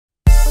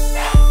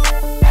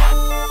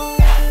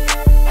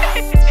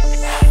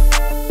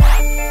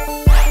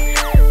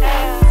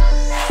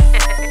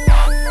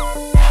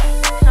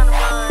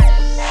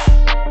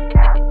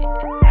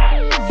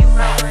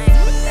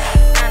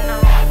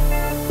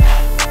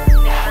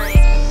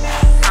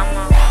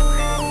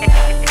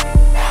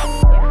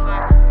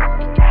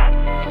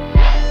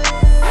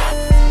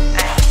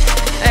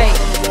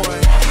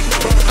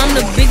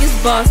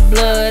boss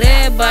blood,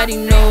 everybody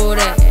know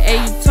that. Hey,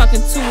 you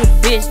talking to a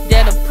bitch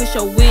that'll push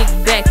your wig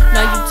back.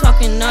 Now you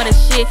talking all that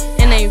shit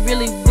and ain't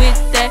really with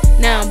that.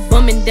 Now I'm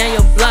bumming down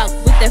your block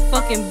with that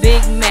fucking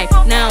Big Mac.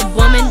 Now I'm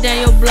bumming down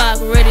your block,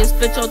 ready to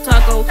split your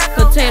taco.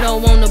 Potato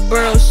on the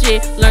burrow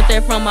shit, learned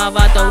that from my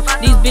vato.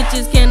 These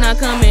bitches cannot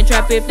come and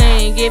trap if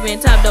they ain't giving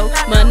top though.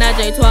 Menage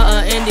a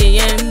trois,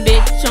 Indian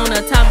bitch on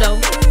the top though.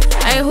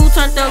 Hey, who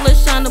turned up Lil'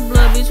 Shana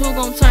blood, bitch? Who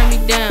gon' turn me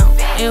down?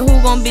 And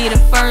who gon' be the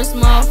first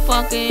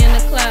motherfucker in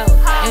the clouds?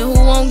 And who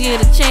won't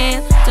get a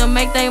chance to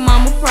make they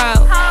mama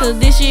proud? Cause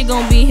this shit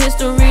gon' be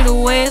history the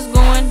way it's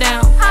going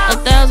down.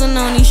 1,000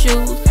 on these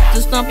shoes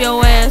to stump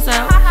your ass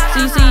out.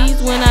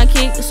 CC's when I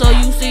kick, so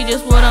you see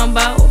just what I'm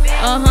about.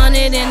 100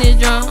 in this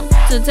drum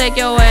to take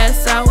your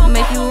ass out.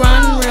 Make you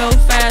run real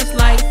fast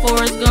like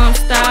Forrest Gump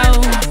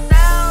style.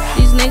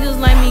 These niggas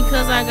like me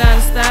cause I got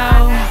a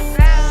style.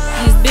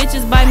 These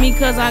bitches bite me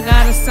cause I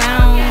got a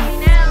sound.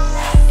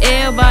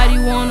 Everybody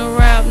wanna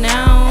rap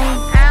now.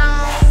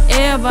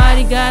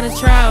 Everybody got a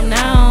trap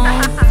now.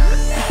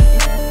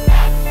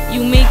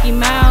 You Mickey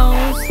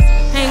Mouse,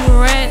 hang with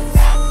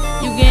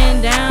rats, you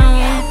getting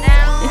down.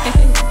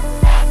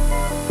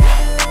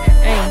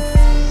 Hey.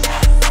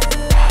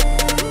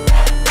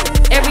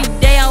 Every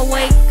day I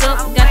wake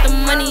up, got the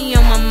money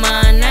on my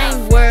mind. I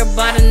ain't worried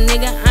about a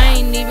nigga, I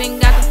ain't even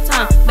got the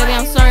time. Baby,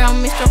 I'm sorry I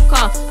missed your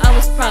call. I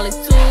was probably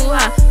too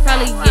high,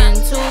 probably getting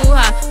too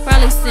high,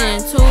 probably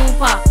sending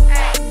Tupac.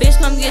 Bitch,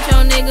 come get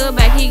your nigga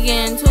back, he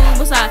getting too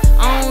beside.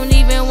 I don't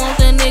even want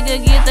the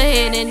nigga get the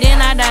head and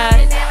then I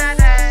died.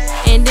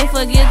 And then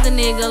forget the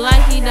nigga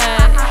like he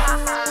died.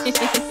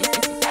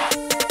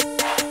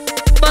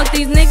 Fuck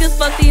these niggas,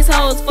 fuck these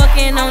hoes,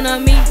 fucking on a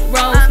meat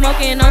roll.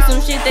 Smoking on some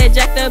shit that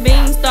Jack the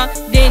Beanstalk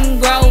didn't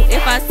grow.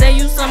 If I say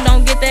you some,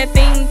 don't get that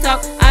fiend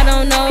talk. I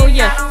don't know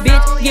ya,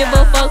 bitch, give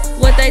a fuck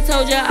what they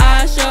told ya,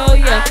 I'll show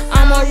ya.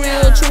 I'm a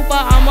real trooper,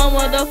 I'm a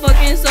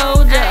motherfucking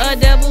soldier. A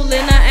devil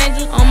and an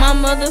angel on my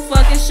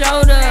motherfucking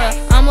shoulder.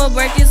 I'ma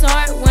break his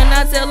heart when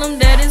I tell him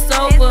that it's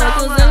over.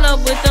 Cause in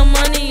love with the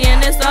money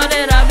and that's all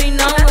that I be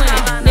knowing.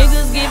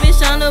 Niggas giving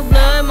Shana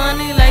blood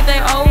money like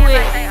they owe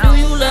it. Do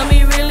you love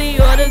me really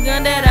or the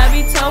gun that I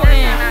be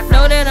toting?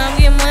 Know that I'm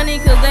getting money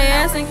cause they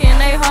asking can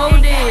they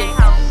hold it.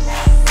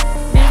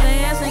 Bitch, they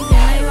asking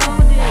can they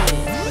hold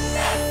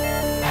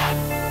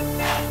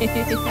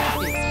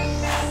it.